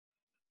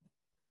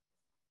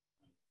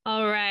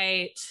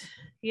right.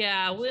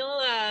 Yeah,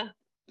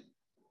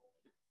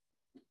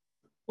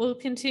 we'll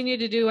continue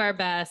to do our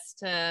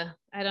best.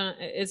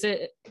 Is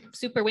it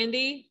super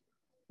windy?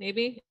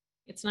 Maybe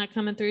it's not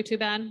coming through too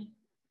bad.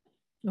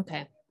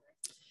 Okay.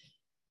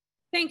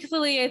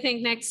 Thankfully, I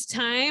think next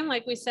time,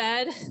 like we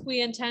said,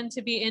 we intend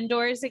to be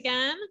indoors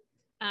again.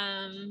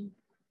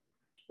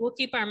 We'll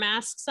keep our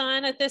masks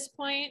on at this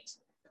point,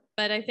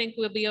 but I think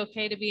we'll be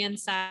okay to be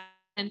inside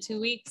in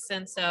 2 weeks.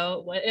 And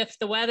so if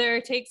the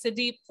weather takes a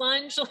deep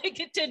plunge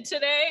like it did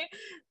today,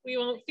 we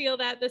won't feel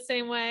that the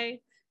same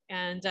way.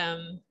 And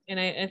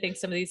I think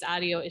some of these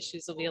audio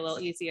issues will be a little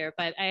easier,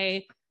 but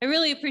I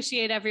really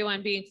appreciate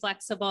everyone being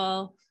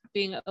flexible,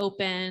 being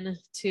open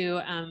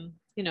to,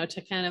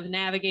 to kind of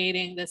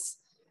navigating this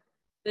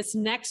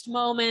next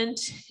moment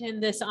in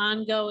this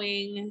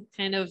ongoing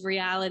kind of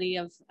reality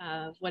of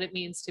what it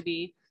means to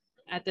be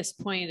at this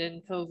point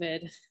in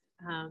COVID,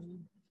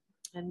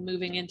 and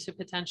moving into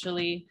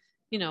potentially,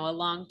 a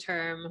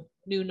long-term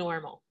new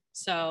normal.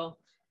 So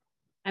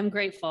I'm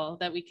grateful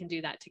that we can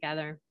do that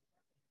together.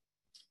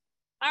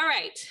 All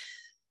right.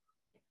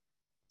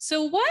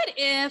 So what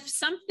if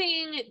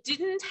something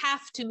didn't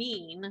have to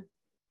mean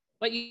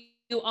what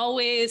you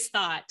always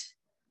thought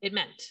it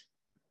meant?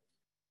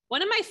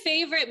 One of my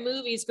favorite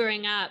movies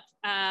growing up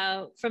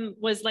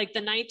was like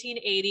the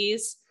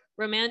 1980s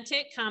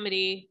romantic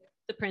comedy,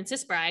 The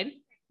Princess Bride.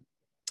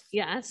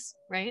 Yes,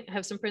 right? I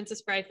have some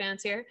Princess Bride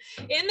fans here.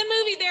 In the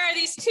movie, there are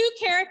these two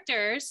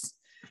characters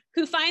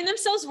who find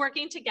themselves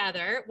working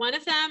together. One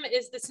of them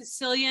is the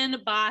Sicilian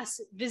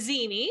boss,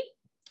 Vizzini,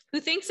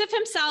 who thinks of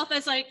himself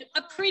as like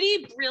a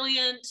pretty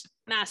brilliant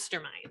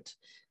mastermind.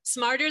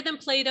 Smarter than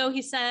Plato,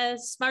 he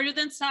says, smarter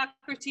than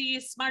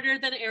Socrates, smarter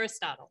than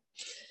Aristotle.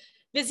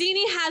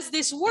 Vizzini has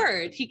this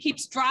word he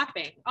keeps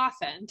dropping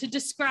often to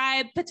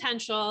describe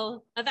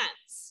potential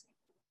events.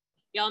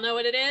 Y'all know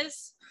what it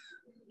is?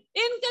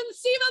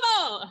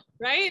 Inconceivable,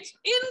 right?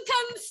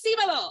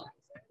 Inconceivable.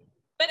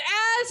 But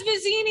as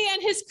Vizzini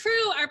and his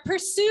crew are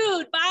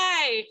pursued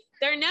by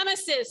their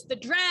nemesis, the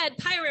dread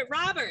pirate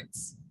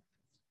Roberts,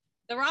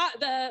 the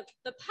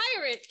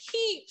pirate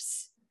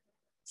keeps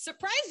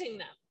surprising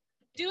them,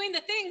 doing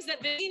the things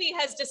that Vizzini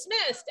has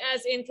dismissed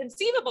as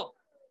inconceivable.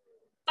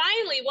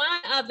 Finally,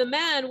 one of the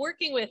men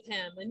working with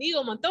him,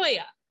 Inigo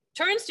Montoya,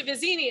 turns to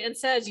Vizzini and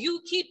says,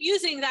 "You keep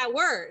using that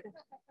word.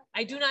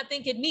 I do not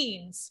think it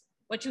means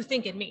what you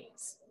think it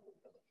means."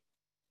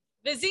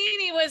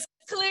 Vizzini was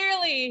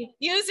clearly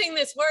using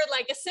this word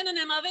like a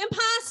synonym of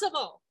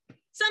impossible,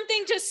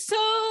 something just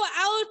so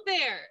out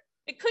there.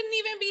 It couldn't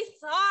even be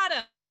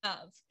thought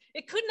of.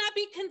 It could not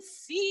be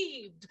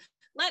conceived,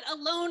 let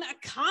alone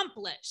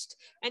accomplished.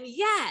 And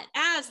yet,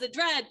 as the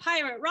dread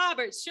pirate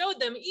Roberts showed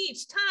them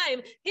each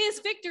time, his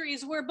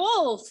victories were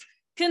both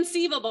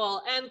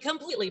conceivable and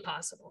completely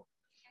possible.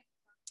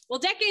 Well,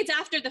 decades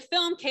after the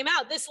film came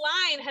out, this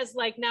line has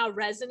like now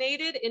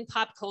resonated in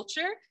pop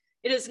culture.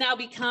 It has now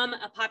become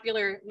a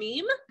popular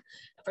meme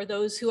for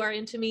those who are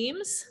into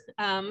memes,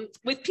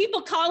 with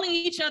people calling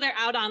each other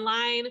out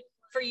online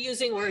for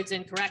using words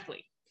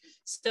incorrectly.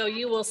 So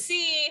you will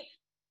see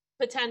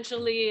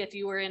potentially, if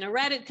you were in a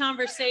Reddit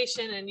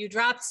conversation and you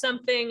dropped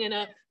something in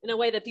a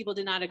way that people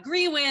did not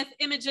agree with,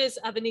 images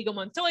of Inigo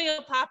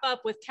Montoya pop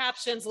up with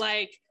captions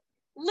like,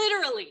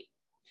 literally,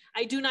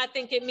 I do not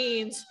think it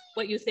means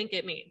what you think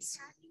it means.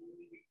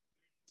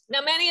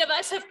 Now, many of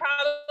us have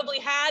probably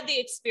had the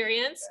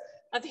experience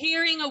of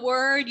hearing a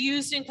word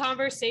used in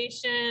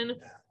conversation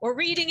or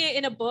reading it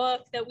in a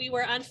book that we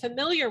were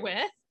unfamiliar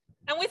with.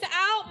 And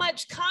without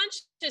much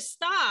conscious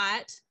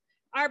thought,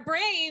 our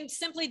brain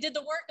simply did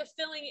the work of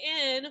filling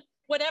in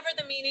whatever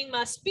the meaning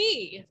must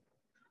be.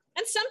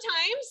 And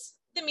sometimes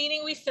the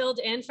meaning we filled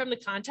in from the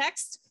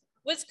context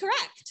was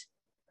correct.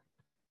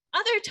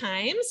 Other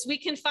times we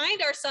can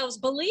find ourselves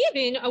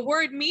believing a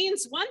word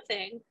means one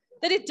thing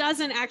that it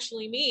doesn't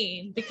actually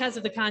mean because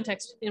of the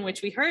context in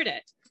which we heard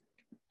it.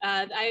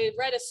 I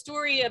read a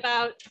story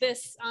about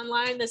this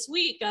online this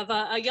week of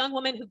a young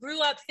woman who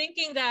grew up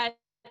thinking that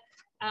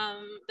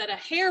a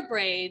hair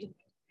braid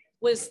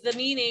was the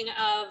meaning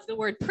of the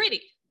word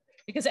pretty,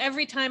 because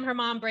every time her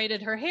mom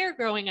braided her hair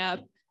growing up,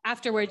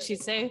 afterwards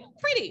she'd say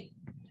pretty.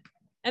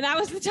 And that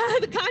was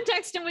the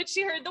context in which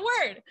she heard the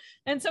word.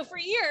 And so for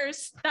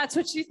years, that's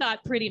what she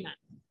thought pretty meant,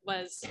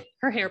 was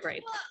her hair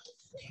braid.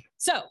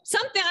 So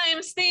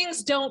sometimes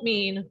things don't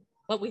mean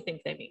what we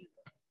think they mean.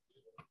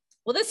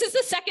 Well, this is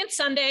the second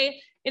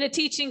Sunday in a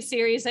teaching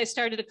series I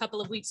started a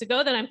couple of weeks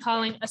ago that I'm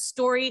calling A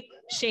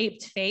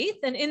Story-Shaped Faith.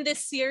 And in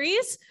this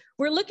series,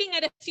 we're looking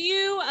at a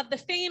few of the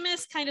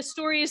famous kind of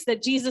stories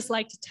that Jesus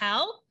liked to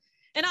tell.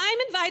 And I'm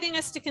inviting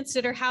us to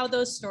consider how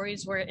those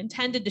stories were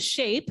intended to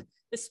shape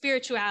the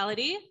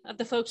spirituality of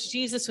the folks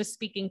Jesus was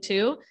speaking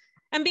to,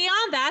 and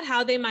beyond that,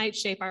 how they might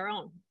shape our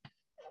own.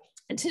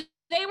 And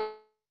today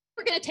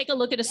we're going to take a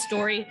look at a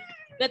story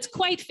that's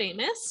quite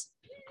famous.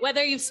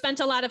 Whether you've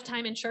spent a lot of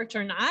time in church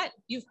or not,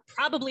 you've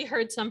probably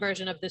heard some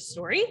version of this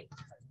story.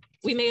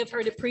 We may have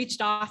heard it preached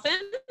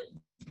often.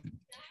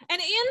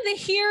 And in the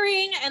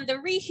hearing and the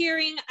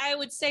rehearing, I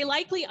would say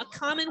likely a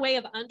common way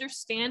of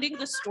understanding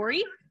the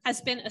story has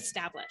been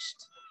established.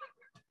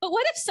 But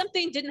what if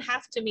something didn't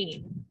have to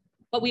mean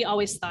what we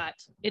always thought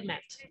it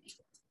meant?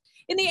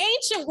 In the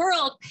ancient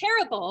world,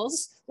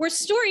 parables were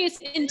stories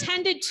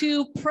intended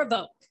to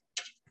provoke.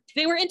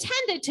 They were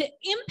intended to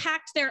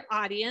impact their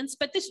audience,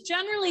 but this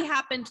generally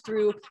happened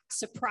through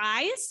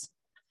surprise,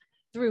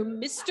 through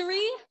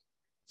mystery,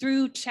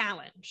 through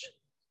challenge.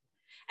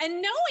 And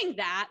knowing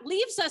that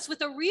leaves us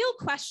with a real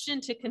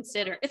question to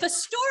consider. If a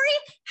story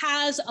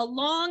has a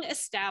long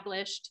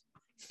established,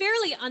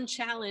 fairly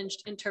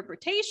unchallenged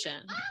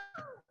interpretation,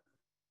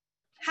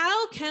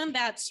 how can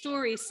that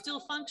story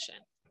still function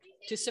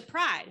to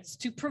surprise,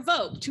 to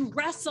provoke, to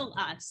wrestle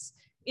us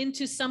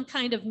into some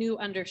kind of new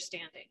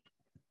understanding?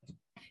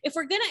 If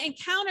we're going to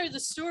encounter the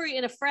story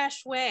in a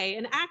fresh way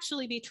and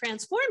actually be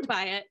transformed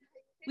by it,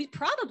 we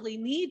probably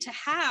need to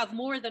have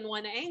more than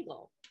one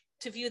angle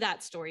to view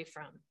that story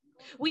from.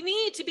 We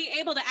need to be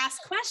able to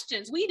ask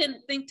questions we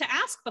didn't think to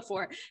ask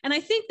before. And I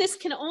think this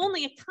can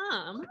only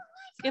come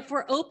if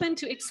we're open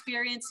to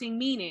experiencing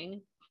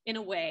meaning in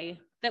a way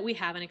that we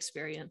haven't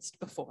experienced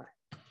before.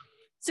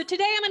 So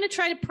today I'm going to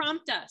try to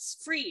prompt us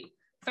free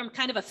from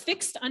kind of a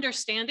fixed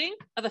understanding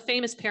of a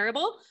famous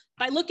parable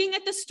by looking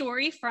at the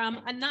story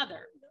from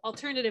another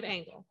alternative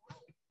angle.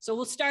 So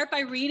we'll start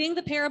by reading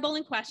the parable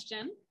in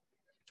question,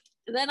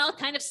 and then I'll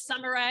kind of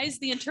summarize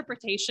the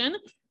interpretation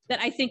that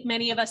I think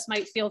many of us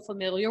might feel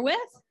familiar with.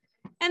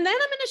 And then I'm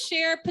going to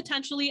share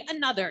potentially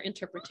another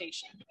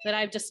interpretation that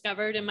I've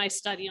discovered in my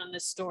study on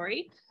this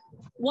story,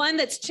 one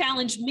that's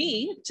challenged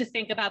me to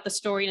think about the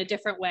story in a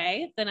different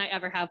way than I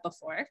ever have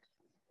before.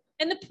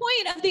 And the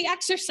point of the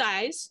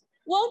exercise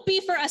won't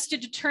be for us to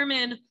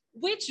determine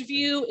which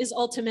view is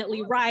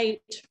ultimately right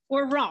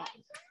or wrong.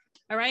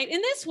 All right,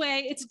 in this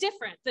way, it's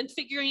different than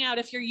figuring out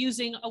if you're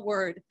using a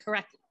word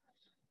correctly.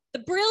 The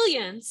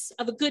brilliance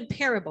of a good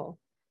parable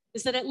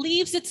is that it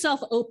leaves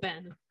itself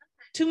open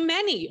to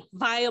many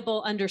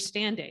viable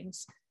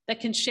understandings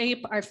that can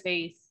shape our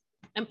faith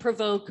and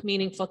provoke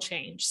meaningful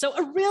change. So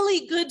a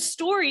really good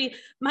story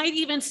might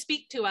even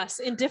speak to us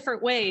in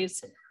different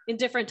ways in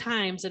different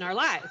times in our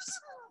lives.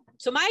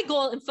 So my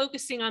goal in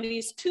focusing on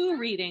these two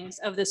readings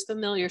of this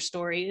familiar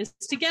story is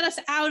to get us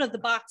out of the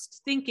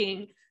box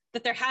thinking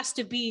that there has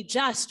to be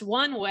just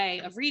one way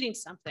of reading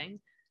something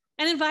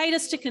and invite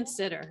us to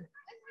consider,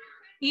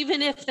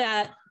 even if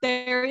that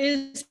there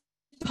is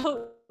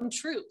potent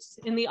truth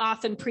in the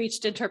often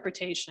preached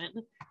interpretation,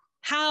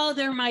 how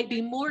there might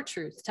be more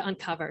truth to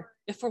uncover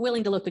if we're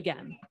willing to look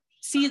again,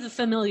 see the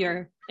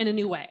familiar in a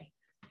new way,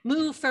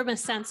 move from a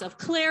sense of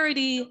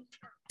clarity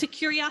to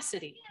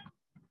curiosity,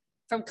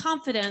 from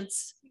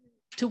confidence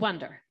to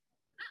wonder.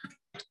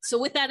 So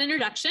with that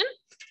introduction,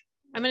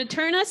 I'm going to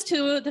turn us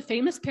to the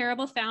famous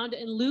parable found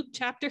in Luke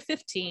chapter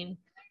 15,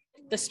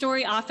 the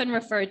story often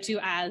referred to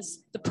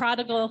as the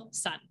prodigal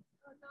son.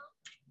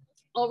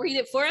 I'll read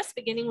it for us,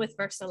 beginning with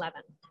verse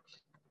 11.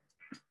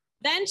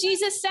 Then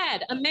Jesus said,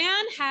 a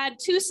man had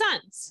two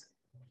sons.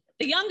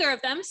 The younger of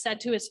them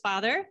said to his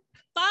father,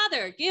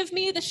 Father, give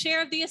me the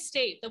share of the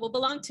estate that will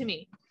belong to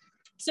me.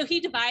 So he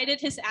divided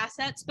his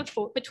assets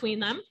between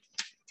them.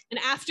 And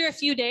after a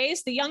few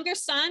days, the younger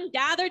son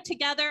gathered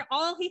together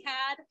all he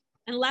had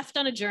and left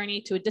on a journey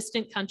to a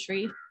distant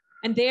country.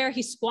 And there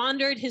he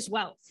squandered his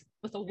wealth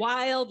with a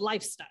wild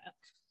lifestyle.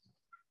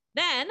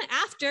 Then,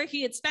 after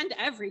he had spent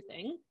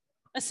everything,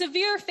 a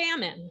severe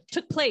famine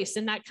took place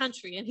in that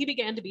country, and he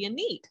began to be in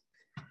need.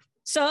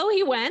 So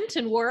he went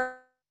and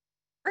worked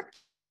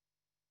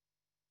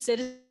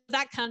in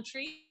that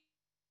country,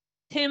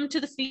 him to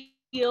the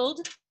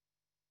field,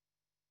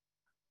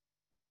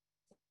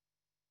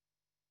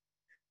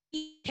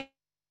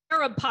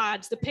 carob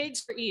pods the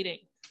pigs were eating,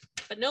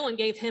 but no one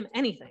gave him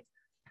anything.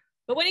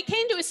 But when he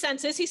came to his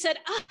senses, he said,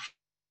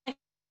 my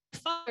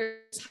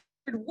father's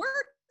hired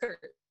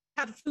workers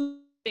have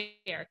food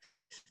there.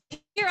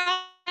 Here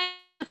I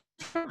am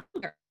from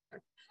hunger.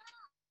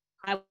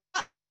 I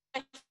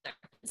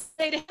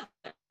say to him,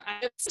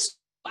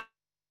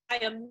 I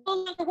am no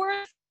longer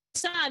worthy,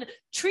 son.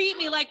 Treat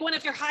me like one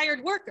of your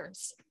hired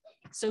workers.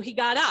 So he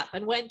got up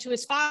and went to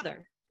his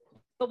father.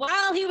 But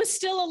while he was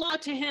still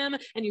allowed to him,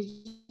 and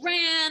he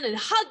ran and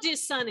hugged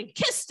his son and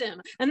kissed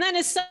him. And then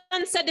his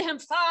son said to him,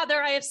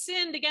 Father, I have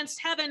sinned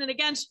against heaven and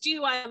against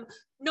you. I am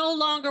no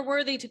longer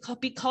worthy to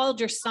be called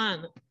your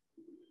son.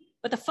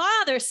 But the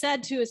father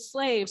said to his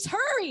slaves,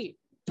 hurry,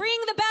 bring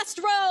the best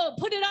robe,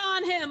 put it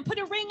on him, put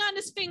a ring on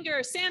his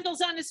finger, sandals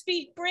on his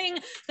feet, bring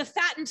the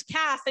fattened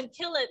calf and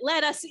kill it.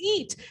 Let us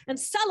eat and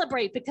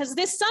celebrate, because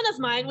this son of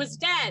mine was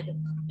dead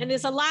and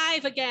is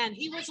alive again.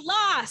 He was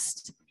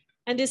lost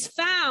and is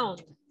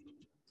found.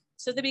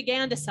 So they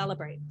began to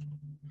celebrate.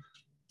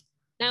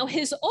 Now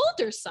his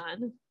older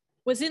son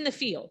was in the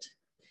field.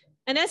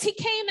 And as he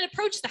came and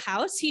approached the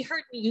house, he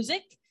heard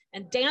music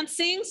and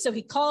dancing. So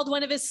he called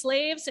one of his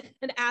slaves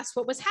and asked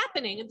what was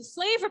happening. And the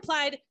slave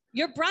replied,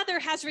 your brother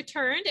has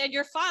returned and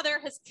your father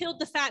has killed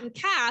the fattened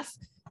calf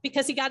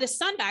because he got his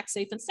son back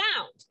safe and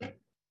sound.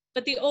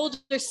 But the older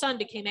son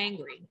became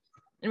angry.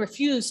 and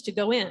refused to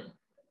go in.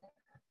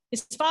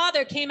 His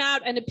father came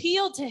out and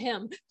appealed to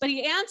him, but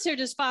he answered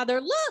his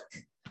father, "Look,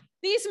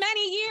 these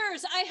many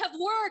years I have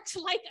worked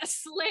like a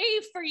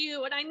slave for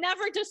you, and I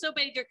never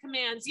disobeyed your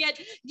commands, yet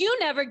you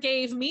never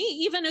gave me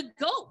even a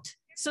goat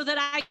so that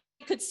I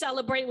could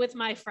celebrate with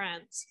my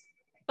friends.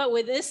 But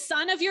when this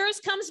son of yours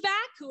comes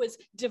back, who has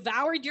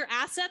devoured your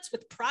assets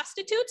with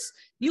prostitutes,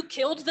 you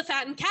killed the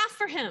fattened calf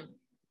for him."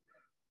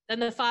 Then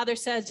the father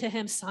said to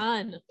him,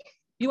 "Son,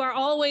 you are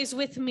always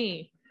with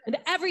me, and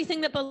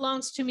everything that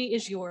belongs to me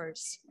is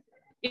yours.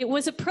 It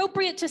was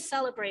appropriate to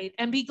celebrate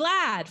and be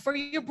glad, for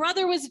your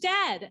brother was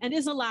dead and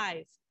is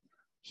alive.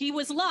 He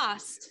was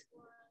lost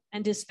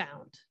and is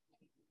found."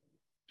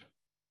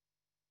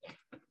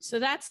 So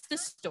that's the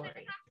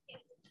story.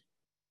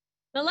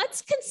 Now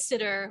let's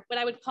consider what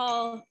I would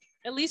call,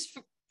 at least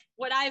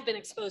what I've been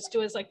exposed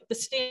to, as like the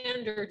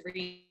standard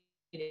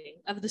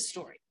reading of the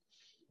story.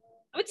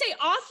 I would say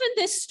often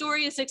this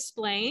story is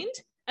explained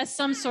as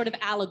some sort of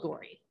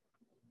allegory,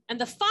 and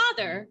the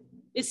father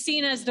is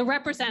seen as the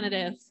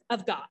representative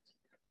of God.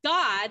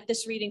 God,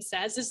 this reading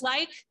says, is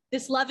like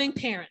this loving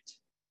parent,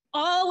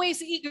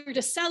 always eager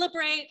to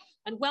celebrate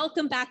and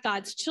welcome back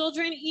God's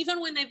children, even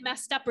when they've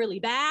messed up really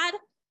bad.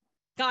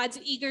 God's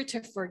eager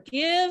to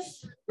forgive,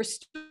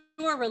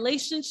 restore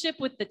relationship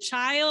with the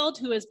child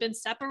who has been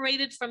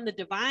separated from the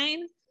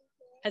divine,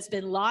 has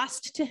been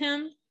lost to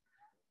him.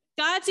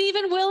 God's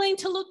even willing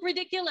to look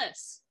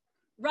ridiculous,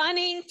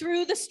 running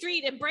through the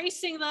street,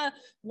 embracing the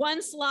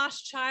once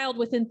lost child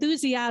with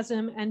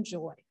enthusiasm and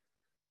joy.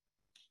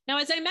 Now,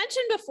 as I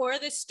mentioned before,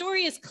 this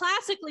story has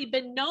classically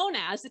been known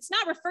as, it's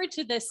not referred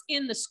to this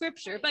in the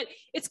scripture, but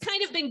it's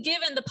kind of been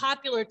given the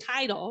popular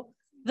title,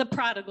 the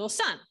prodigal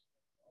son.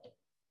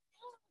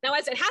 Now,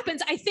 as it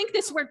happens, I think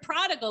this word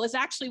prodigal is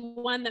actually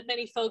one that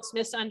many folks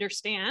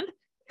misunderstand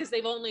because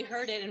they've only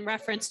heard it in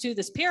reference to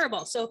this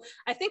parable. So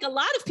I think a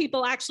lot of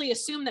people actually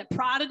assume that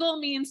prodigal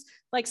means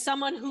like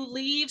someone who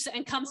leaves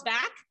and comes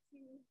back,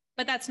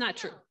 but that's not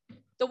true.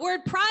 The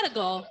word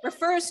prodigal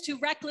refers to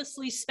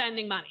recklessly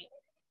spending money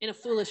in a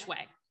foolish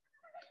way,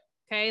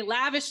 okay?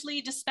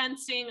 Lavishly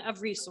dispensing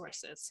of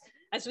resources,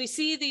 as we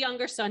see the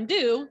younger son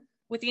do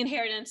with the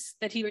inheritance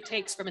that he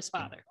takes from his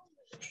father.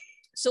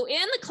 So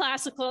in the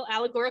classical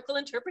allegorical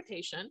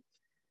interpretation,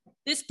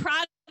 this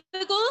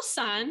prodigal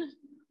son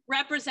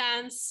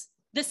represents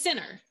the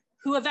sinner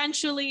who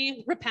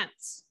eventually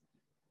repents.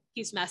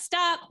 He's messed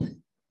up,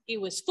 he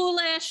was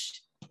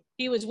foolish,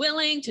 he was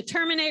willing to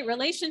terminate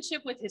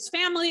relationship with his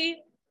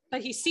family,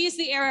 but he sees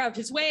the error of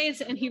his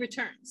ways and he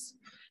returns.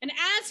 And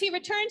as he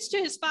returns to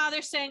his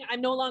father saying,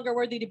 "I'm no longer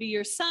worthy to be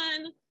your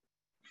son,"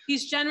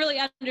 he's generally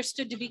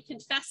understood to be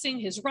confessing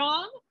his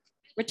wrong,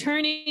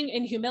 returning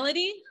in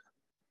humility,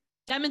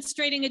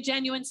 demonstrating a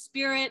genuine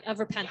spirit of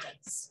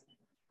repentance.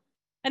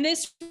 And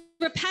this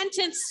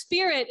repentant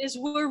spirit is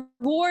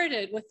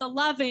rewarded with the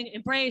loving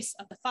embrace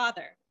of the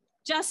Father,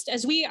 just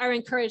as we are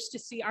encouraged to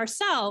see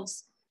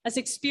ourselves as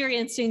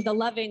experiencing the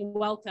loving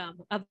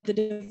welcome of the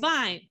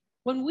divine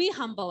when we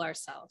humble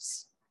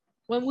ourselves,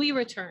 when we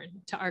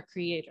return to our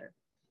Creator.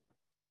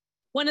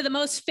 One of the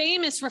most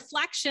famous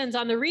reflections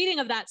on the reading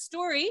of that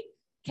story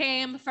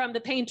came from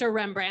the painter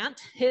Rembrandt.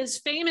 His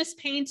famous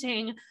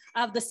painting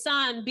of the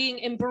son being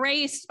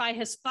embraced by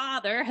his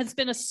father has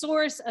been a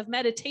source of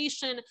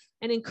meditation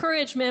and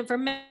encouragement for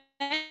many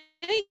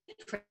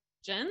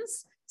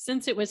Christians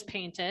since it was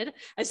painted,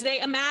 as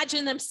they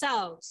imagine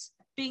themselves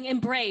being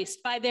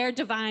embraced by their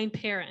divine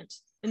parent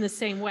in the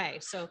same way.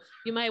 So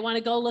you might want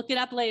to go look it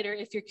up later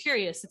if you're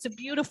curious. It's a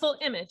beautiful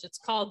image. It's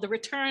called The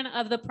Return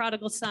of the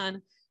Prodigal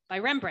Son by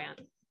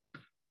Rembrandt.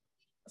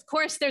 Of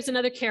course, there's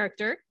another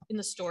character in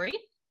the story.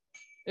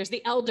 There's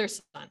the elder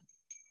son,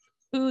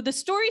 who the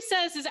story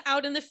says is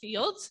out in the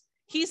fields.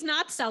 He's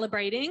not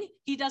celebrating.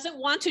 He doesn't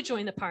want to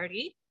join the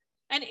party.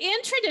 And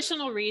in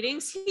traditional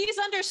readings, he's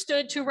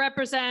understood to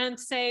represent,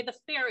 say, the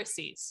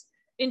Pharisees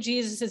in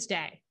Jesus's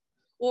day,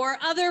 or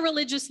other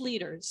religious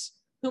leaders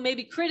who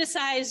maybe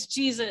criticized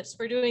Jesus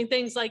for doing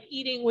things like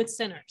eating with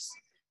sinners.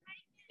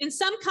 In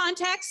some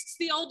contexts,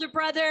 the older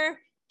brother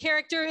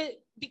character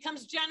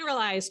becomes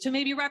generalized to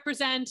maybe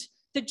represent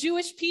the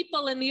Jewish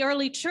people in the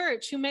early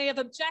church who may have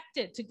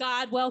objected to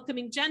God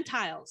welcoming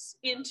Gentiles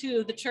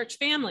into the church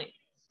family.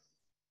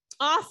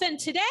 Often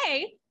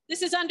today,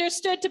 this is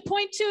understood to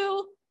point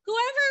to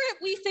whoever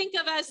we think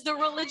of as the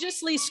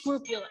religiously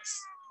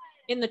scrupulous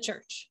in the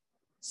church.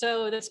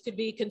 So this could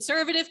be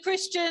conservative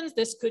Christians,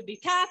 this could be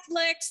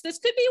Catholics, this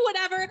could be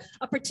whatever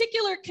a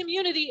particular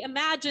community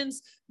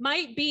imagines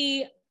might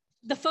be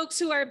the folks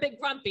who are a bit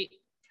grumpy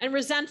and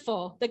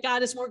resentful that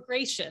God is more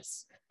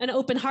gracious and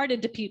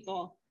open-hearted to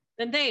people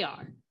than they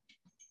are.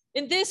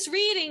 In this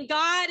reading,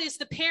 God is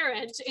the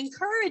parent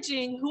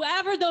encouraging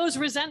whoever those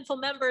resentful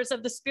members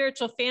of the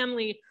spiritual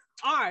family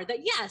are,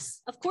 that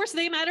yes, of course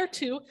they matter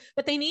too,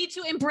 but they need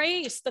to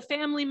embrace the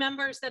family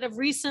members that have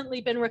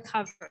recently been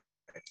recovered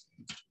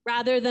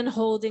rather than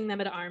holding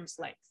them at arm's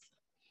length.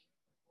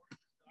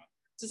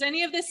 Does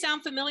any of this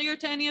sound familiar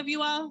to any of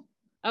you all?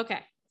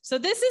 Okay, so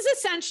this is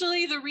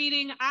essentially the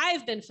reading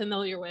I've been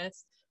familiar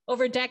with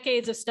over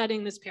decades of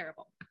studying this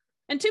parable.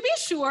 And to be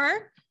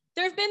sure,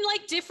 there have been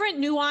like different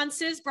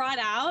nuances brought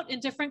out in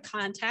different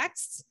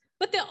contexts,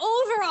 but the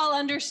overall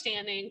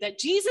understanding that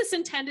Jesus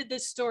intended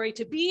this story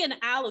to be an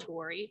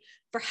allegory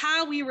for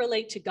how we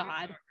relate to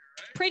God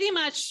pretty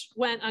much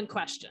went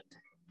unquestioned.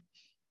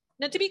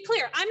 Now, to be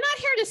clear, I'm not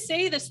here to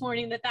say this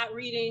morning that that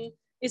reading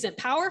isn't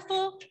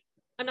powerful.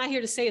 I'm not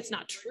here to say it's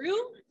not true.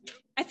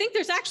 I think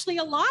there's actually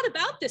a lot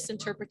about this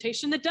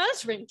interpretation that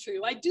does ring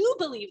true. I do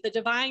believe the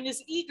divine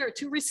is eager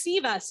to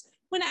receive us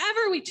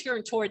whenever we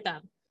turn toward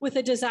them with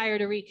a desire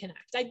to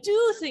reconnect. I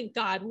do think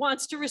God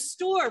wants to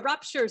restore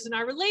ruptures in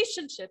our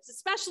relationships,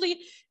 especially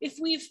if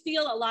we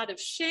feel a lot of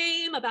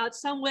shame about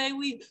some way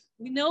we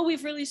know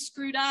we've really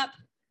screwed up.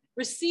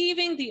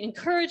 Receiving the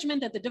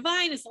encouragement that the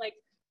divine is like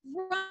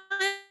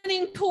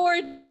running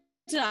towards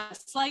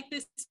us, like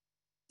this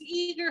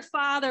eager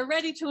father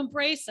ready to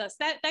embrace us.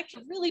 That's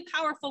a really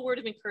powerful word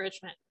of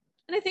encouragement.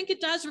 And I think it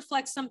does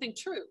reflect something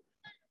true.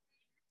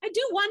 I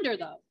do wonder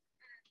though,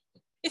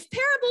 if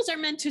parables are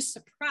meant to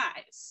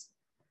surprise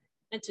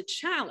and to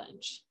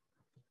challenge,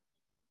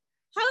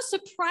 how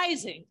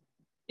surprising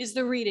is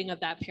the reading of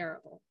that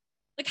parable?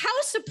 Like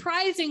how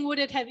surprising would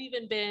it have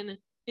even been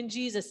in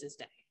Jesus's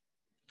day?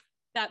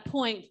 That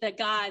point that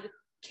God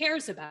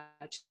cares about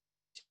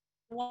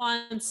you,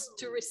 wants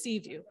to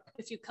receive you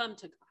if you come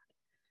to God.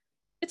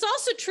 It's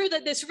also true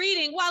that this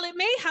reading, while it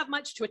may have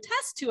much to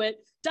attest to it,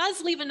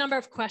 does leave a number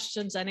of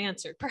questions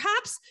unanswered.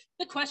 Perhaps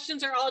the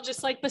questions are all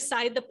just like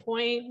beside the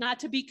point, not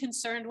to be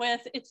concerned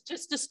with. It's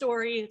just a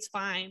story, it's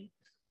fine.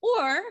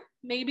 Or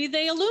maybe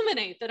they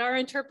illuminate that our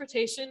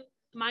interpretation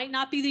might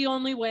not be the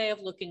only way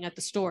of looking at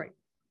the story.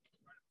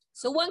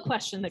 So one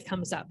question that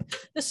comes up,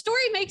 the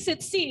story makes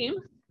it seem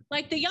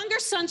like the younger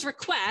son's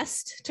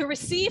request to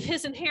receive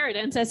his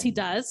inheritance as he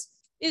does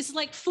is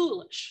like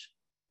foolish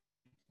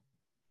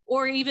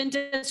or even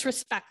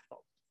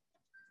disrespectful.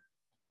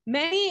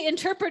 Many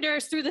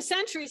interpreters through the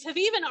centuries have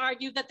even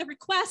argued that the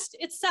request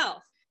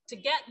itself to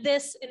get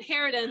this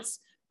inheritance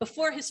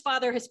before his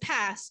father has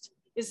passed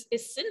is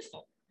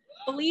sinful.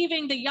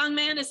 Believing the young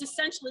man is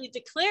essentially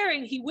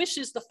declaring he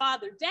wishes the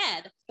father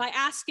dead by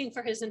asking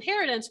for his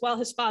inheritance while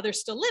his father's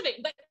still living.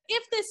 But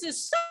if this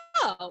is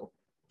so,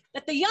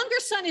 that the younger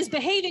son is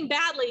behaving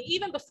badly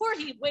even before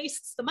he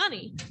wastes the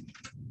money,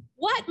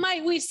 what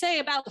might we say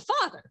about the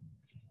father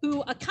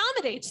who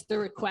accommodates the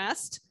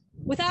request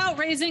without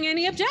raising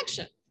any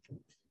objection?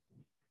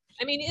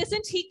 I mean,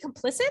 isn't he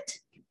complicit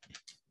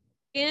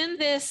in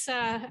this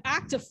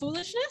act of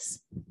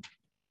foolishness?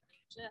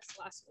 Just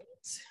last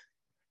minutes.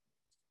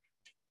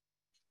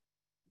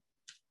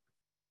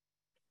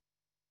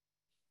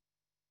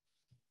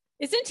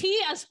 Isn't he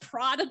as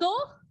prodigal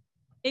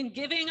in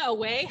giving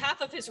away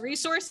half of his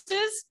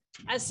resources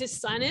as his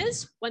son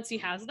is once he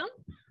has them?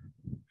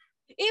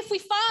 If we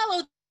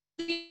follow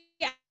the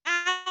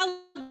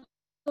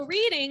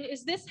reading,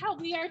 is this how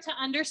we are to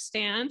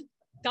understand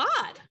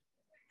God?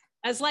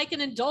 As like an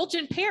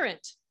indulgent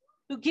parent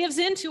who gives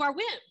in to our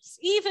whims,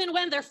 even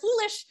when they're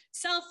foolish,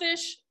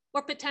 selfish,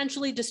 or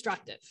potentially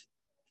destructive?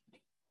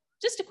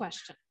 Just a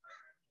question.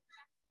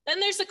 Then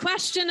there's the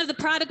question of the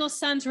prodigal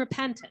son's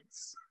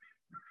repentance.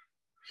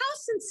 How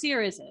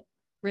sincere is it,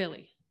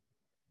 really?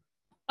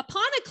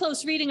 Upon a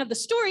close reading of the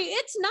story,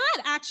 it's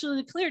not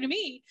actually clear to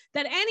me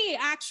that any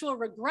actual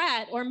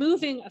regret or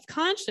moving of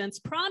conscience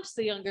prompts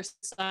the younger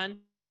son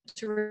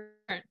to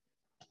return.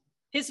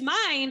 His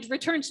mind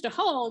returns to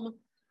home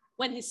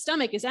when his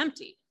stomach is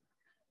empty.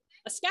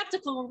 A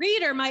skeptical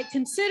reader might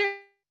consider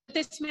that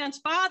this man's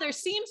father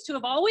seems to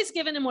have always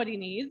given him what he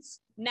needs.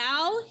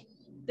 Now,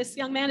 this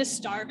young man is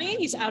starving.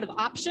 He's out of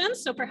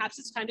options, so perhaps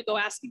it's time to go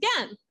ask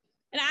again.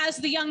 And as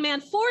the young man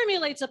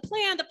formulates a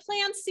plan, the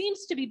plan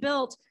seems to be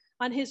built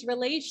on his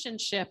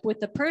relationship with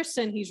the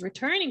person he's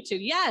returning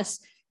to. Yes,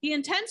 he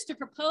intends to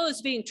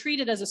propose being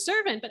treated as a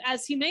servant, but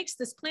as he makes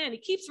this plan, he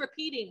keeps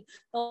repeating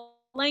the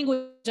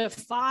language of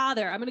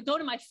father. I'm going to go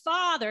to my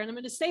father and I'm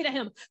going to say to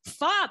him,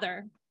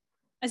 Father,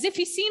 as if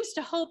he seems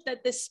to hope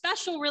that this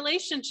special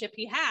relationship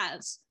he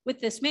has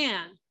with this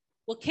man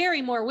will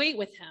carry more weight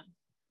with him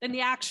than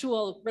the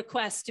actual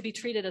request to be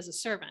treated as a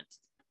servant.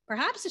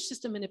 Perhaps it's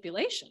just a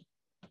manipulation.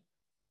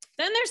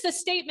 Then there's the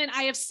statement,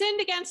 I have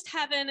sinned against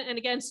heaven and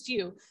against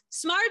you.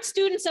 Smart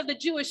students of the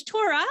Jewish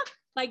Torah,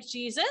 like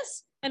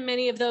Jesus and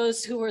many of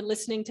those who were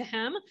listening to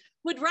him,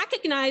 would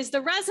recognize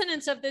the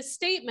resonance of this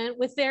statement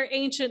with their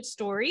ancient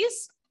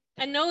stories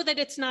and know that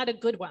it's not a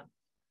good one.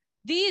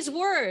 These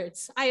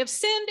words, I have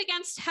sinned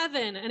against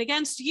heaven and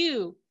against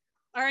you,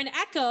 are an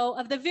echo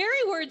of the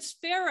very words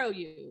Pharaoh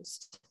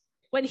used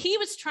when he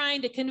was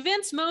trying to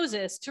convince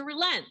Moses to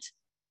relent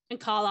and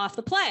call off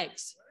the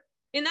plagues.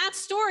 In that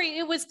story,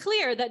 it was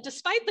clear that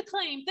despite the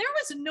claim, there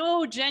was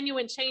no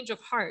genuine change of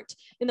heart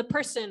in the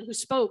person who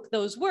spoke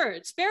those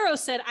words. Pharaoh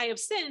said, I have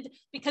sinned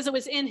because it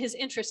was in his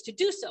interest to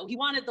do so. He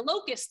wanted the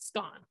locusts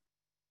gone.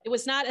 It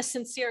was not a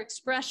sincere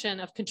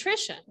expression of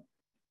contrition.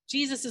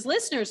 Jesus's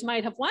listeners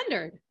might have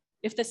wondered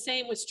if the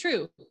same was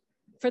true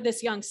for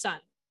this young son.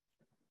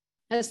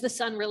 Has the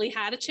son really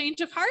had a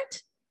change of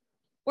heart?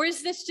 Or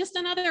is this just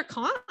another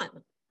con,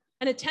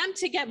 an attempt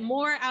to get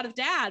more out of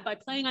dad by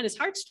playing on his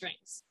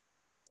heartstrings?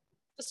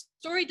 The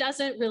story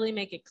doesn't really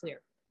make it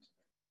clear.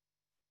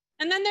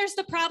 And then there's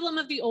the problem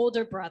of the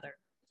older brother.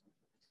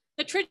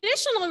 The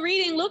traditional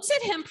reading looks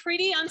at him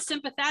pretty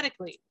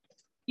unsympathetically,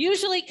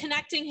 usually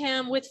connecting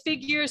him with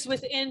figures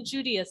within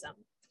Judaism.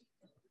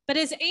 But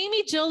as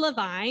Amy Jill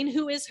Levine,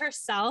 who is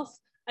herself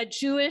a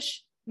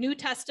Jewish New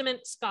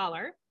Testament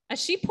scholar,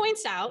 as she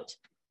points out,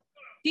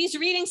 these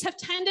readings have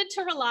tended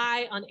to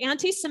rely on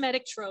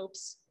anti-Semitic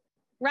tropes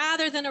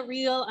rather than a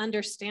real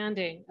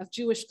understanding of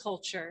Jewish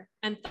culture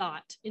and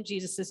thought in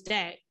Jesus's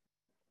day.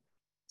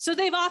 So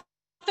they've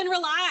often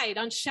relied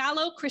on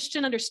shallow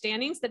Christian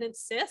understandings that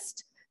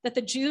insist that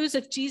the Jews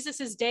of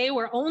Jesus's day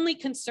were only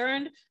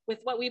concerned with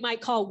what we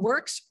might call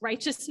works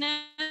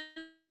righteousness,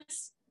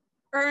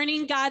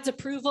 earning God's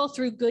approval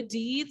through good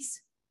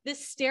deeds.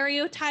 This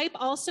stereotype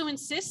also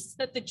insists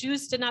that the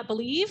Jews did not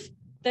believe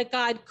that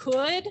God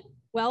could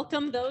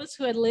welcome those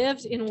who had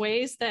lived in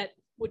ways that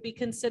would be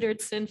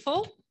considered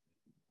sinful.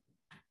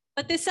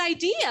 But this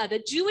idea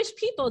that Jewish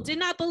people did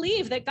not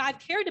believe that God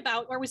cared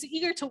about or was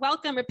eager to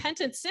welcome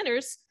repentant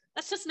sinners,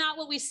 that's just not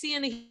what we see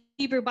in the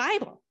Hebrew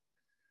Bible.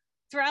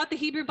 Throughout the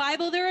Hebrew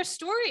Bible, there are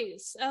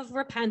stories of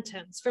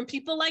repentance from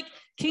people like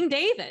King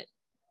David,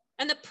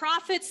 and the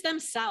prophets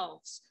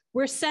themselves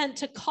were sent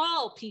to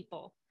call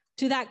people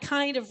to that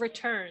kind of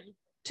return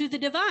to the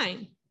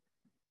divine.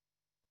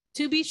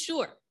 To be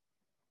sure,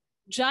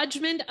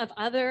 judgment of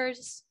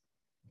others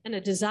and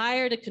a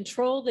desire to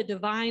control the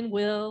divine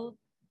will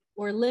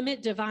or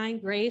limit divine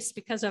grace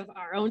because of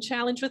our own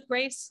challenge with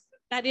grace,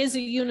 that is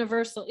a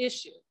universal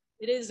issue.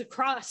 It is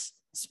across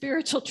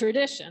spiritual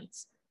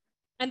traditions.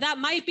 And that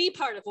might be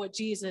part of what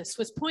Jesus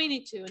was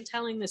pointing to in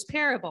telling this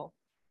parable.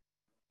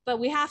 But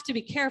we have to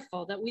be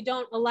careful that we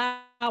don't allow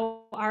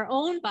our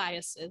own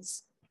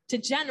biases to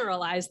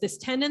generalize this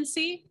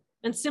tendency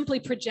and simply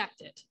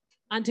project it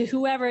onto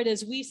whoever it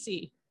is we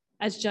see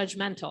as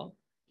judgmental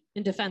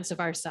in defense of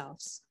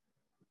ourselves.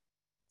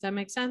 Does that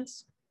make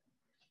sense?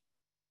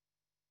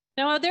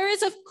 Now, there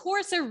is, of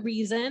course, a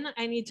reason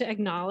I need to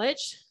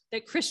acknowledge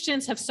that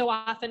Christians have so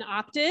often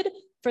opted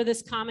for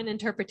this common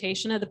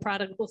interpretation of the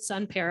prodigal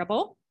son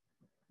parable.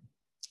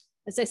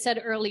 As I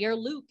said earlier,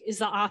 Luke is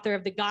the author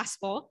of the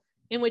gospel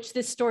in which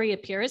this story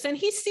appears, and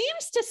he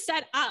seems to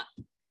set up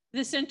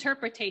this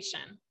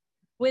interpretation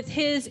with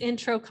his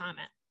intro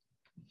comment.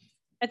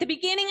 At the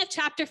beginning of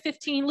chapter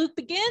 15, Luke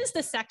begins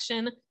the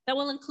section that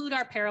will include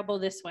our parable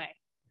this way.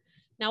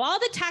 Now, all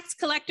the tax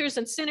collectors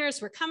and sinners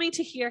were coming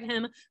to hear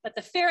him, but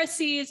the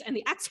Pharisees and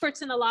the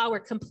experts in the law were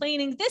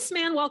complaining, "This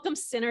man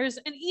welcomes sinners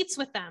and eats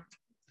with them."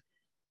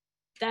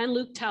 Then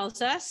Luke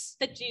tells us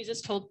that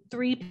Jesus told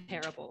 3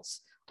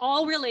 parables,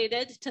 all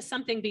related to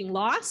something being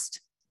lost,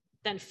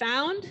 then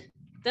found,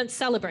 then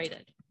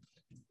celebrated.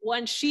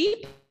 1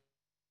 sheep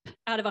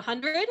out of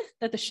 100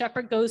 that the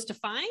shepherd goes to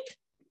find,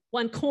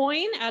 1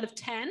 coin out of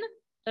 10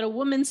 that a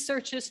woman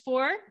searches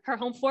for her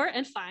home for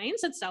and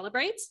finds and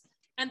celebrates,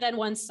 and then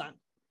 1 son.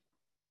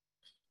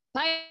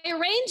 By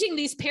arranging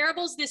these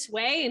parables this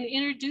way and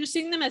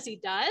introducing them as he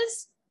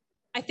does,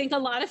 I think a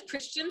lot of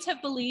Christians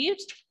have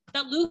believed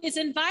that Luke is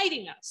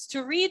inviting us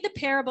to read the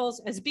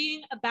parables as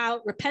being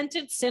about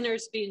repentant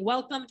sinners being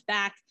welcomed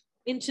back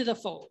into the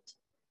fold.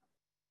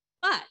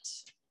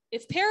 But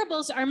if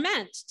parables are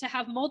meant to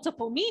have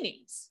multiple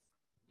meanings,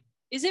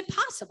 is it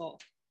possible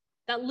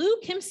that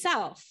Luke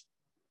himself,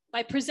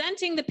 by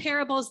presenting the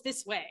parables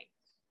this way,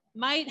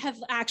 might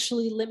have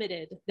actually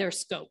limited their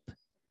scope?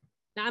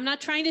 Now, I'm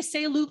not trying to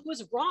say Luke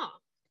was wrong,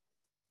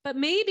 but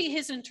maybe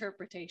his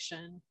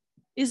interpretation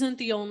isn't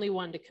the only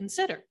one to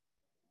consider.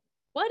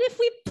 What if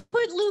we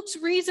put Luke's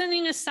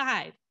reasoning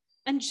aside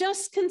and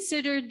just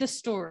considered the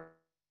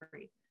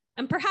story,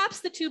 and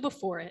perhaps the 2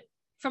 before it,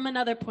 from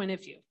another point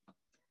of view?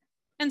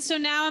 And so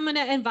now I'm going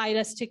to invite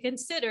us to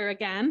consider,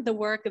 again, the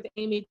work of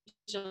Amy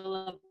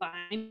Jill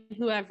Levine,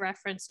 who I've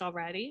referenced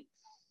already,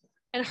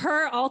 and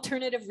her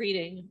alternative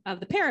reading of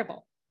the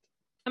parable.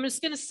 I'm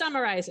just going to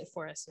summarize it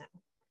for us now.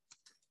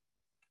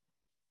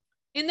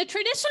 In the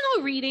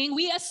traditional reading,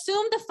 we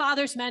assume the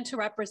father's meant to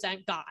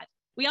represent God.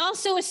 We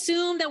also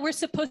assume that we're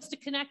supposed to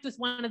connect with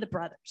one of the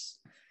brothers,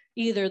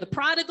 either the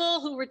prodigal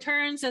who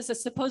returns as a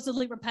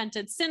supposedly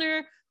repentant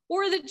sinner,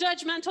 or the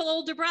judgmental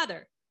older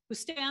brother who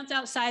stands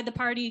outside the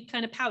party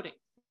kind of pouting.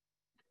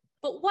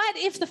 But what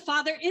if the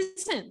father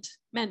isn't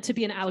meant to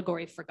be an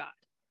allegory for God?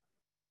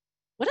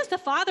 What if the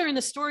father in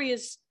the story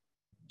is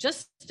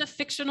just a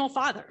fictional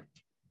father?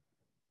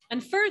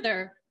 And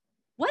further,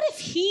 what if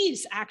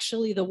he's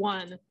actually the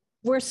one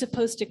we're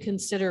supposed to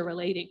consider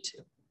relating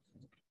to?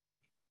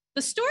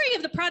 The story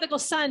of the prodigal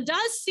son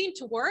does seem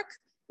to work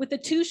with the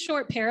 2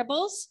 short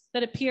parables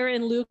that appear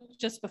in Luke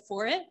just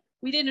before it.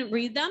 We didn't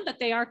read them, but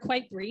they are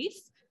quite brief.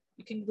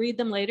 You can read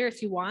them later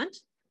if you want.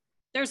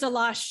 There's a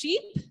lost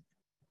sheep,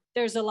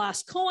 there's a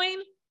lost coin,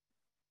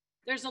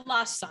 there's a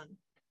lost son.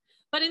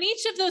 But in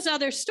each of those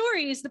other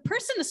stories, the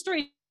person the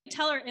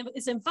storyteller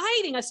is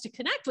inviting us to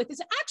connect with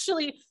is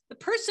actually the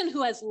person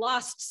who has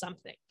lost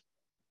something.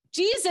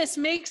 Jesus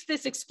makes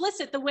this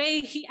explicit the way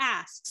he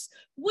asks,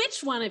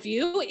 which one of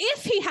you,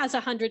 if he has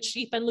 100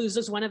 sheep and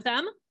loses one of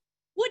them,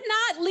 would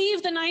not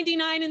leave the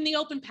 99 in the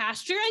open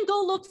pasture and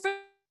go look for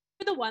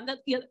the one that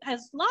he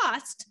has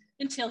lost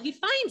until he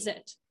finds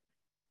it?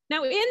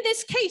 Now, in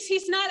this case,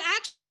 he's not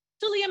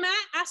actually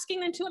asking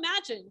them to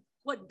imagine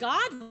what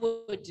God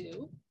would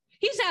do.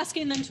 He's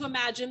asking them to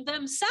imagine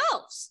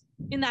themselves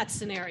in that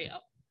scenario.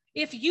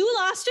 If you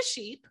lost a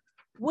sheep,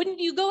 wouldn't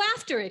you go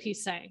after it,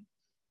 he's saying.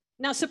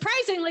 Now,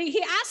 surprisingly,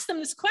 he asked them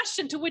this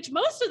question to which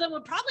most of them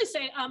would probably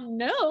say,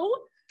 no,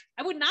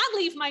 I would not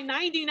leave my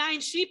 99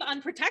 sheep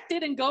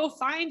unprotected and go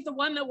find the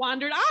one that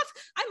wandered off.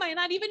 I might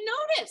not even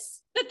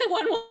notice that the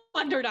one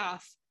wandered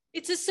off.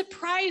 It's a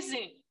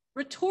surprising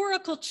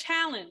rhetorical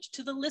challenge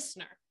to the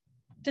listener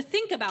to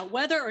think about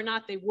whether or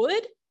not they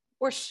would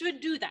or should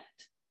do that.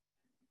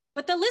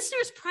 But the listener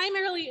is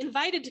primarily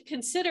invited to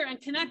consider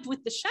and connect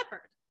with the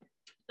shepherd,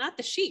 not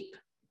the sheep.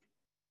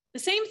 The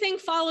same thing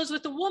follows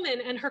with the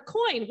woman and her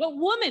coin. What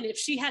woman, if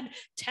she had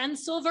 10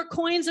 silver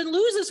coins and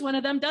loses one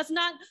of them, does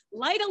not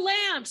light a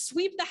lamp,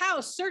 sweep the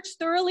house, search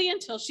thoroughly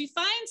until she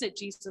finds it,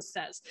 Jesus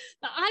says.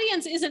 The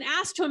audience isn't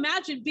asked to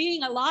imagine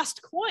being a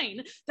lost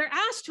coin. They're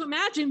asked to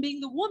imagine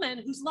being the woman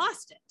who's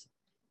lost it.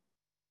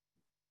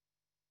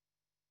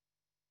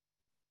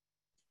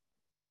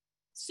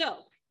 So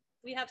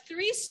we have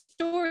three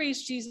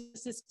stories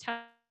Jesus is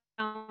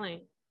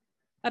telling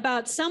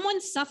about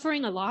someone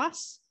suffering a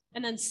loss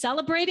and then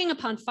celebrating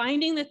upon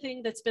finding the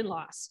thing that's been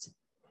lost.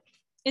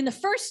 In the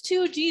first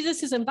two,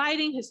 Jesus is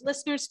inviting his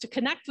listeners to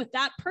connect with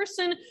that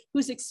person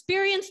who's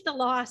experienced the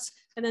loss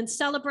and then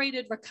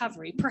celebrated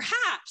recovery.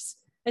 Perhaps,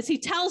 as he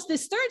tells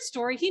this third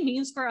story, he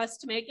means for us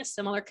to make a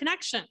similar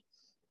connection.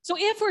 So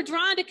if we're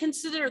drawn to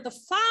consider the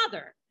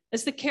Father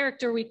as the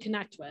character we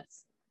connect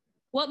with,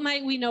 what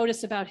might we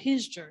notice about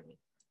his journey?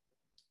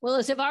 Well,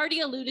 as I've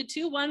already alluded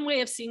to, one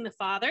way of seeing the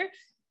Father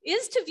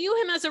is to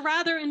view him as a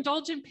rather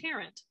indulgent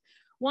parent,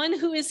 one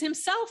who is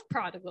himself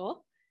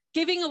prodigal,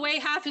 giving away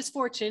half his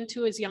fortune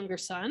to his younger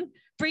son,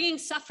 bringing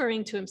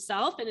suffering to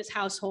himself and his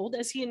household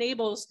as he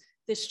enables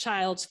this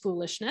child's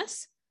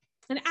foolishness.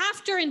 And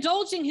after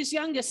indulging his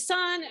youngest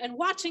son and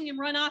watching him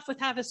run off with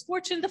half his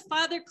fortune, the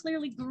father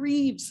clearly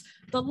grieves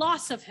the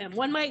loss of him.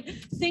 One might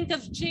think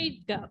of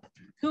Jacob,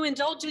 who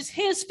indulges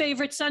his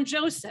favorite son,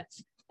 Joseph,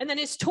 and then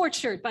is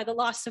tortured by the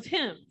loss of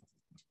him.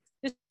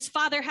 This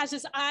father has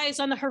his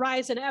eyes on the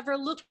horizon, ever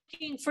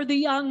looking for the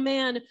young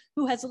man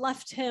who has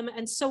left him.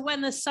 And so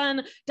when the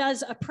son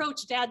does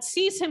approach, dad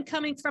sees him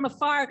coming from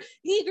afar,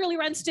 eagerly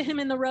runs to him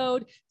in the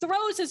road,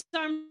 throws his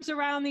arms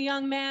around the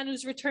young man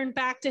who's returned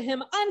back to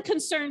him,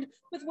 unconcerned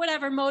with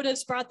whatever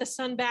motives brought the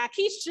son back.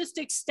 He's just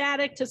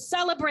ecstatic to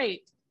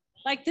celebrate,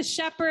 like the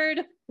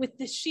shepherd with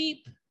the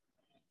sheep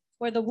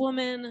or the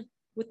woman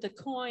with the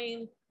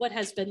coin. What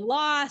has been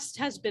lost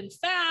has been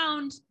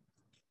found.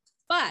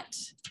 But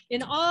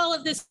in all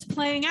of this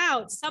playing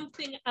out,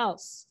 something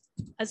else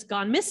has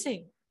gone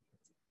missing.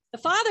 The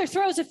father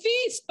throws a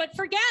feast, but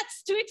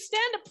forgets to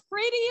extend a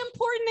pretty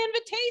important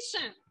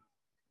invitation.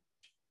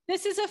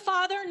 This is a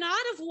father not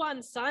of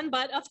one son,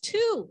 but of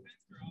two.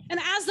 And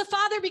as the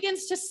father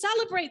begins to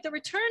celebrate the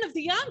return of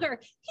the younger,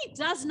 he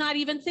does not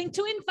even think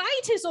to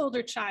invite his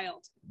older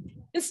child.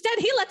 Instead,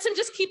 he lets him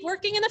just keep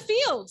working in the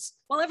fields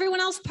while everyone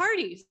else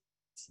parties.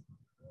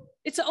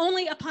 It's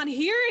only upon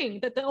hearing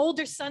that the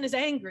older son is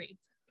angry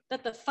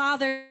that the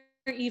father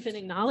even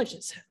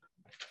acknowledges him.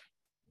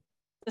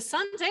 The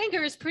son's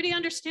anger is pretty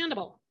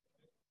understandable.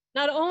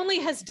 Not only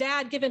has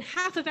dad given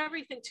half of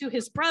everything to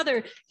his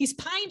brother, he's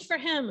pined for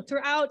him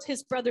throughout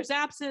his brother's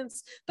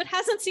absence, but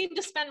hasn't seemed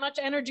to spend much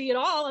energy at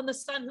all on the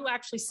son who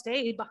actually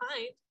stayed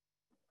behind.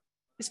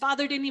 His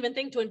father didn't even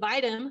think to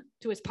invite him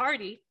to his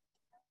party.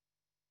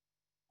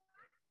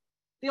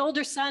 The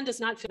older son does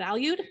not feel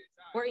valued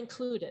or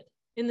included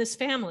in this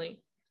family.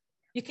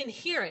 You can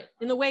hear it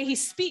in the way he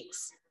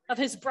speaks of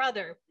his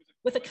brother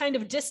with a kind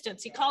of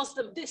distance. He calls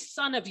them this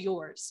son of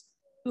yours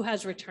who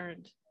has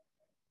returned.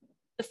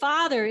 The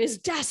father is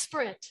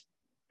desperate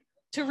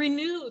to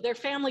renew their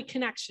family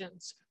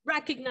connections,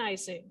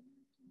 recognizing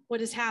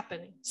what is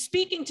happening,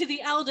 speaking to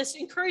the eldest,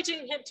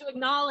 encouraging him to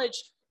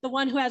acknowledge the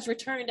one who has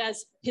returned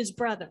as his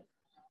brother.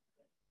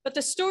 But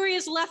the story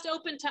is left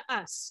open to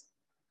us.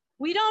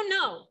 We don't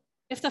know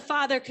if the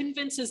father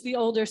convinces the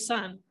older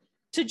son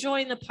to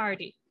join the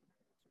party,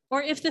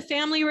 or if the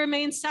family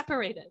remains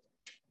separated,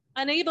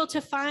 unable to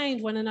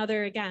find one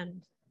another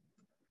again.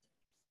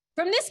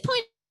 From this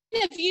point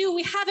of view,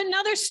 we have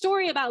another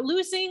story about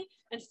losing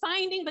and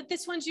finding, but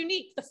this one's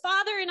unique. The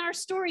father in our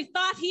story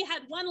thought he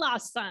had one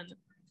lost son,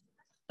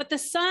 but the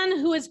son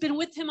who has been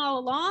with him all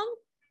along,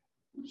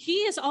 he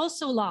is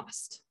also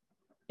lost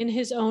in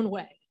his own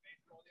way.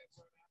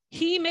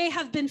 He may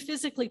have been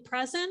physically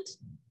present,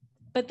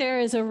 but there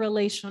is a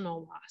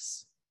relational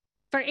loss.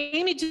 For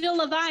Amy Jill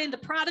Levine, the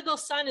prodigal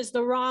son is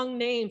the wrong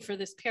name for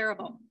this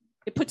parable.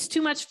 It puts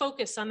too much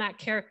focus on that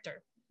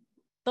character.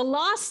 The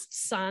lost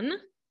son,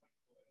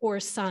 or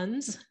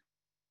sons,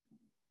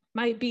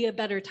 might be a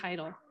better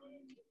title.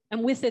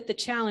 And with it, the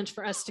challenge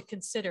for us to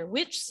consider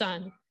which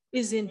son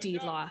is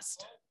indeed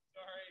lost.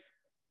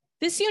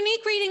 This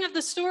unique reading of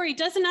the story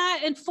does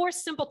not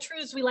enforce simple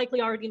truths we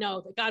likely already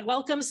know, that God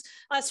welcomes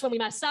us when we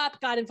mess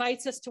up. God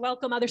invites us to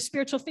welcome other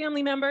spiritual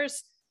family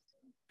members.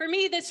 For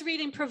me, this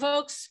reading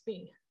provokes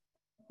me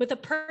with a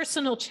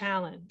personal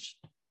challenge.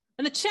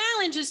 And the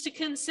challenge is to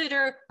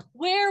consider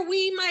where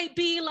we might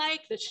be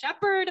like the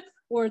shepherd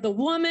or the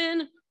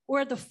woman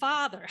or the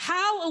father.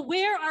 How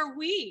aware are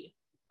we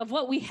of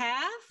what we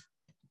have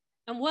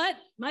and what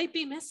might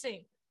be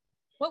missing,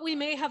 what we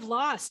may have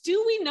lost?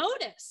 Do we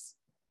notice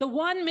the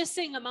one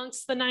missing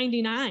amongst the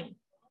 99?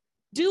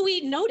 Do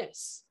we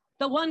notice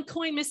the one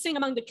coin missing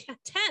among the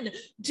 10?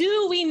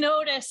 Do we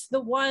notice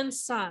the one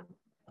son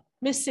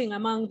missing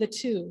among the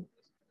 2?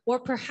 Or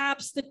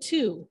perhaps the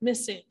 2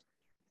 missing,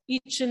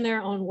 each in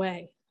their own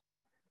way?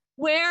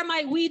 Where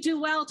might we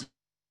do well to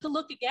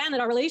look again at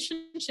our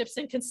relationships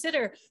and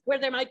consider where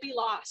there might be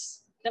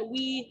loss that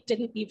we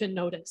didn't even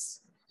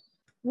notice?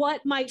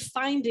 What might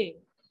finding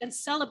and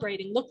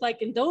celebrating look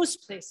like in those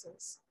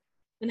places?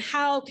 And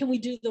how can we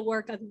do the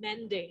work of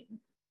mending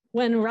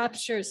when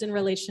ruptures in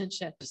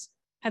relationships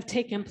have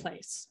taken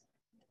place?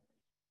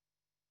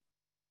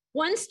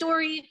 One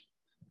story,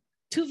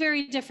 2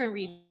 very different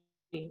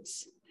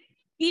readings.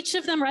 Each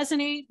of them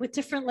resonate with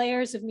different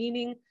layers of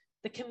meaning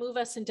that can move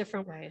us in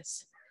different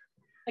ways.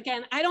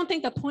 Again, I don't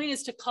think the point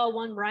is to call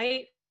one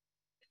right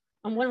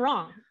and one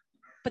wrong,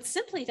 but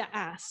simply to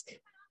ask,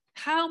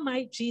 how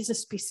might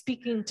Jesus be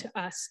speaking to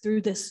us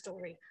through this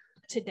story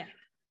today?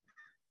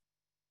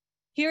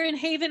 Here in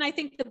Haven, I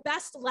think the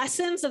best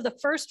lessons of the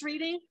first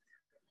reading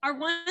are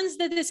ones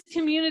that this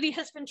community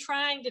has been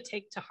trying to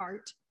take to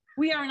heart.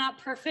 We are not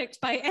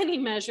perfect by any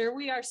measure.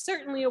 We are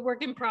certainly a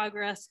work in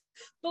progress,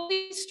 but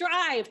we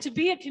strive to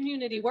be a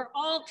community where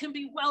all can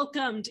be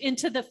welcomed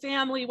into the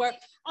family, where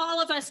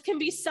all of us can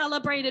be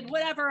celebrated,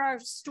 whatever our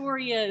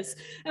story is,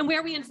 and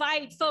where we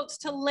invite folks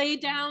to lay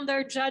down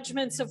their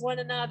judgments of one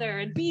another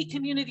and be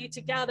community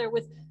together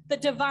with the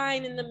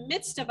divine in the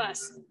midst of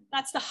us.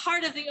 That's the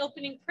heart of the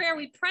opening prayer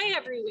we pray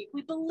every week.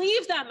 We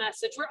believe that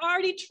message. We're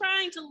already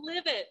trying to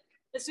live it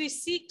as we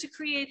seek to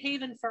create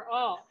Haven for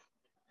all.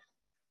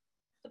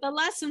 But the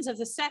lessons of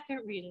the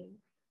second reading,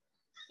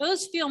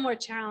 those feel more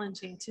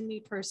challenging to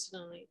me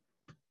personally,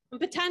 and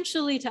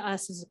potentially to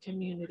us as a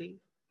community.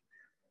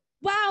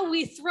 While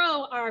we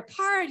throw our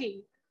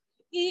party,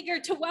 eager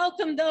to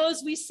welcome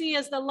those we see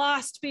as the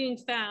lost being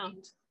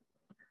found,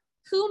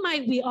 who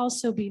might we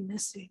also be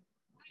missing?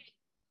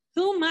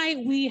 Who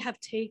might we have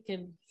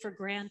taken for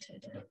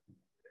granted?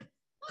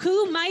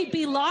 Who might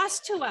be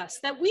lost to us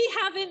that we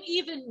haven't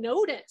even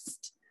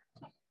noticed?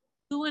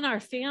 Who in our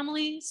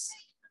families?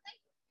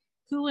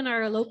 Who in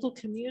our local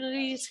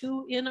communities?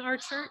 Who in our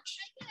church?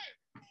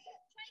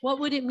 What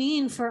would it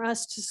mean for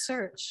us to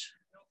search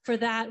for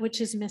that which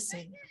is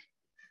missing?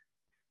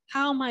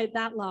 How might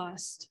that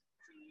lost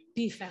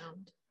be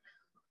found?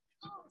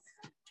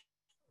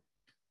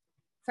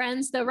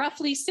 Friends, the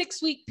roughly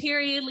 6-week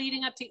period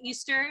leading up to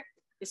Easter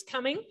is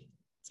coming.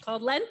 It's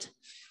called Lent.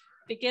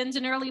 Begins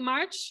in early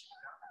March.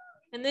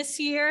 And this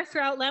year,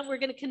 throughout Lent, we're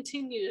going to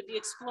continue to be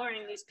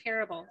exploring these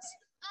parables.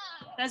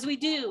 As we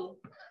do,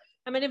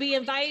 I'm going to be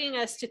inviting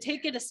us to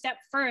take it a step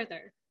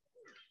further,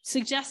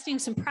 suggesting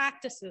some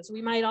practices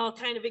we might all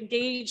kind of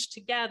engage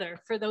together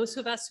for those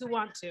of us who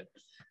want to,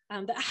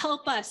 that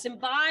help us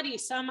embody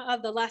some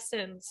of the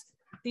lessons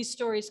these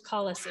stories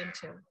call us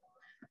into.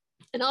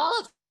 And all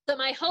of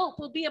them, I hope,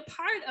 will be a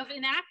part of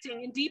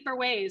enacting in deeper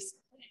ways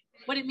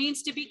what it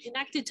means to be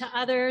connected to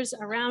others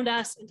around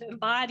us and to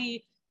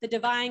embody the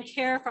divine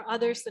care for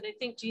others that I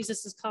think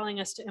Jesus is calling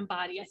us to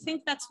embody. I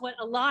think that's what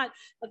a lot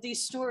of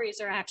these stories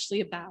are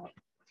actually about.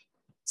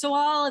 So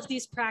all of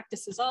these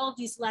practices, all of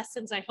these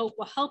lessons, I hope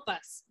will help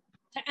us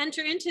to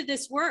enter into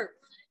this work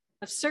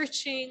of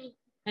searching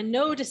and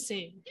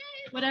noticing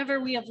whatever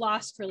we have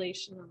lost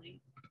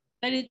relationally,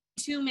 that it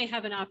too may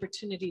have an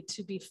opportunity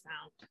to be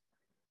found.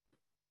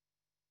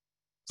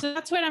 So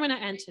that's what I'm going to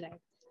end today,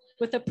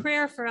 with a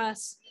prayer for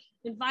us,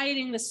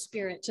 inviting the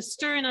Spirit to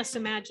stir in us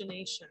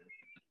imagination,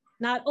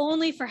 not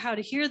only for how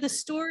to hear the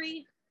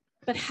story,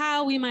 but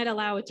how we might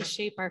allow it to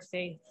shape our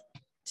faith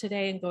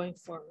today and going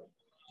forward.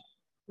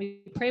 Will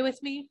you pray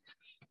with me?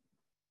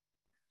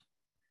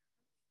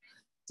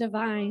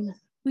 Divine,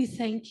 we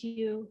thank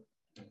you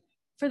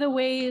for the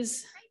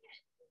ways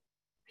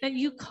that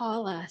you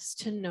call us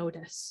to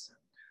notice,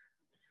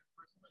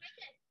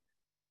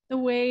 the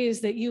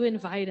ways that you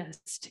invite us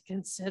to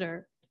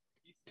consider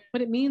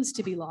what it means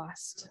to be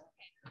lost,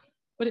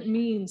 what it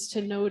means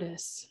to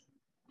notice,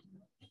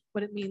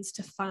 what it means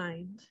to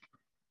find,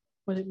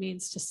 what it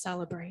means to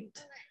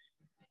celebrate.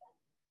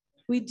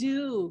 We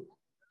do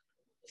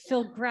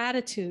feel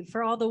gratitude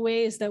for all the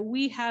ways that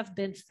we have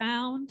been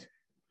found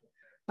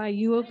by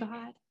you, O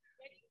God.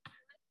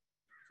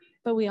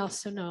 But we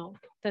also know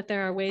that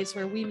there are ways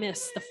where we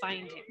miss the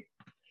finding.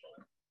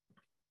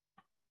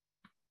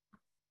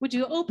 Would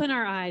you open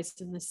our eyes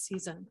in this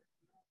season,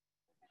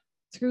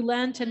 through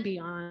Lent and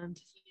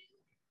beyond,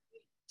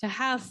 to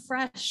have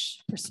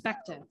fresh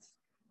perspective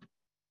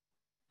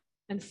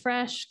and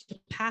fresh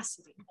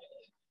capacity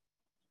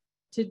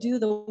to do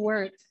the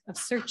work of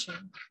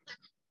searching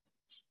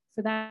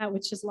for that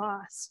which is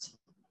lost.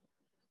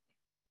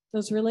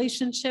 Those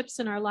relationships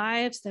in our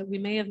lives that we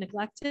may have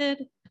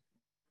neglected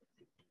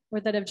or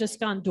that have just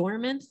gone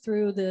dormant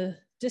through the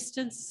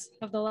distance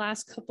of the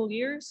last couple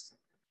years.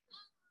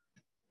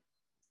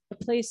 The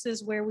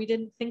places where we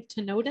didn't think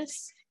to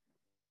notice,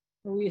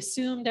 where we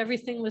assumed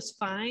everything was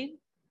fine,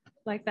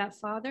 like that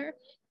father.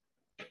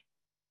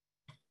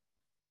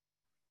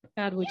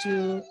 God, would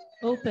you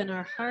open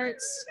our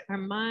hearts, our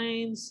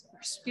minds,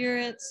 our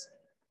spirits,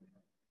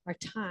 our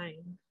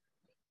time,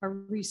 our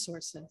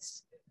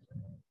resources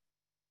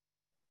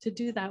to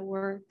do that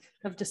work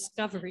of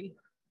discovery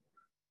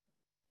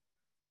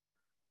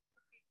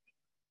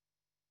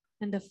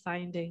and of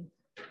finding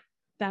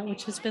that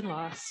which has been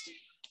lost,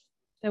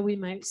 that we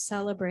might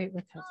celebrate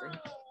recovery.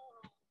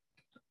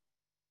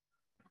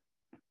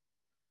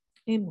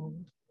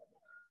 Amen.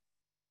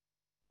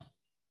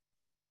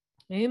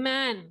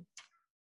 Amen.